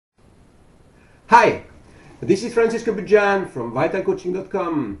Hi, this is Francisco Bujan from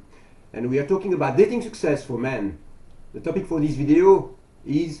vitalcoaching.com, and we are talking about dating success for men. The topic for this video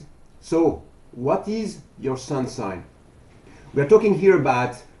is, so what is your sun sign? We are talking here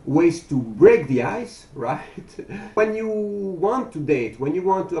about ways to break the ice, right? When you want to date, when you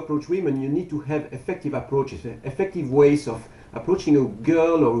want to approach women, you need to have effective approaches, effective ways of approaching a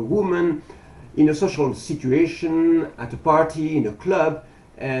girl or a woman in a social situation, at a party, in a club,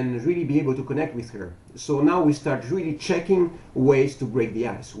 and really be able to connect with her. So now we start really checking ways to break the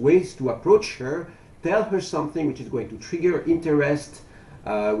ice, ways to approach her, tell her something which is going to trigger interest,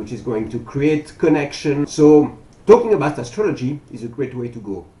 which is going to create connection. So talking about astrology is a great way to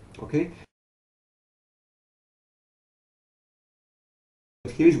go, okay?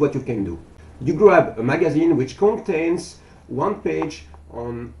 Here's what you can do. You grab a magazine which contains one page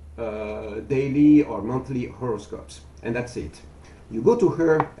on daily or monthly horoscopes, and that's it. You go to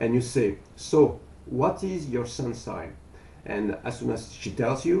her and you say, so what is your sun sign? And as soon as she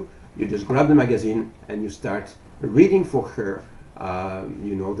tells you, you just grab the magazine and you start reading for her,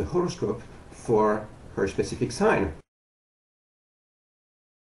 the horoscope for her specific sign.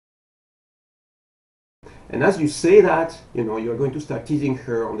 And as you say that, you're going to start teasing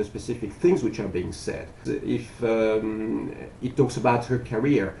her on the specific things which are being said. If it talks about her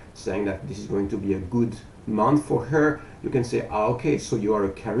career, saying that this is going to be a good month for her, you can say, okay, so you are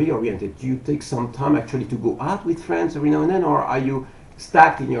a career-oriented. Do you take some time actually to go out with friends every now and then, or are you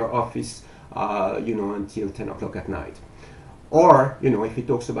stuck in your office, until 10 o'clock at night? Or, if it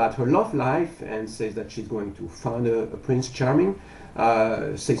talks about her love life and says that she's going to find a Prince Charming,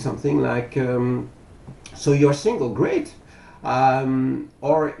 say something like, so you're single, great.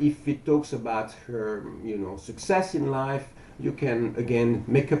 Or if it talks about her, success in life, you can again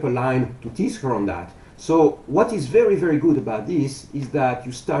make up a line to tease her on that. So what is very, very good about this is that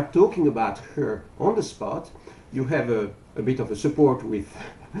you start talking about her on the spot. You have a bit of a support with,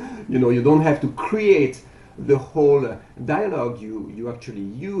 you don't have to create the whole dialogue. You actually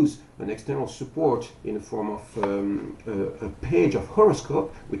use an external support in the form of a page of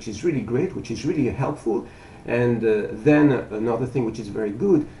horoscope, which is really great, which is really helpful. And then another thing which is very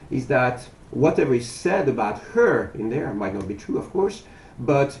good is that whatever is said about her in there might not be true, of course,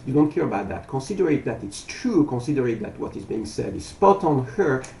 but you don't care about that. Consider it that it's true, consider it that what is being said is spot on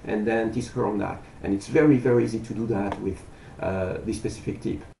her, and then tease her on that. And it's very, very easy to do that with this specific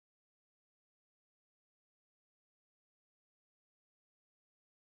tip.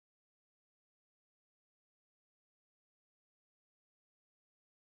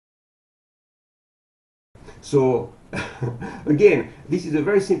 So again, this is a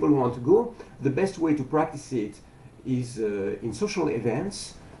very simple one to go. The best way to practice it is in social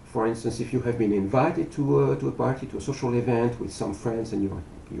events. For instance, if you have been invited to a party, to a social event with some friends, and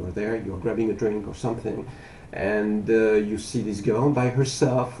you're there, you're grabbing a drink or something, and you see this girl by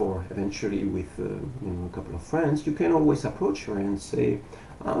herself, or eventually with a couple of friends, you can always approach her and say,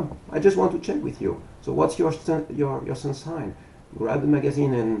 I just want to check with you. So what's your sun sign? Grab the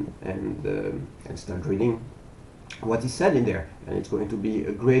magazine and start reading what is said in there, and it's going to be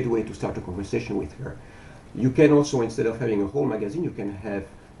a great way to start a conversation with her. You can also, instead of having a whole magazine, you can have,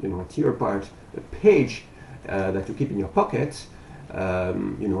 tear apart a page that you keep in your pocket,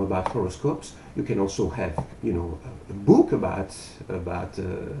 about horoscopes. You can also have, a book about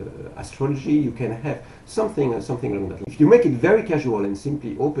astrology. You can have something along that line. If you make it very casual and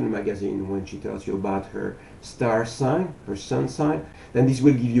simply open a magazine when she tells you about her star sign, her sun sign, then this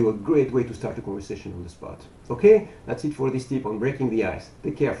will give you a great way to start a conversation on the spot. Okay, that's it for this tip on breaking the ice.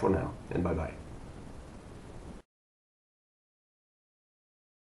 Take care for now, and bye-bye.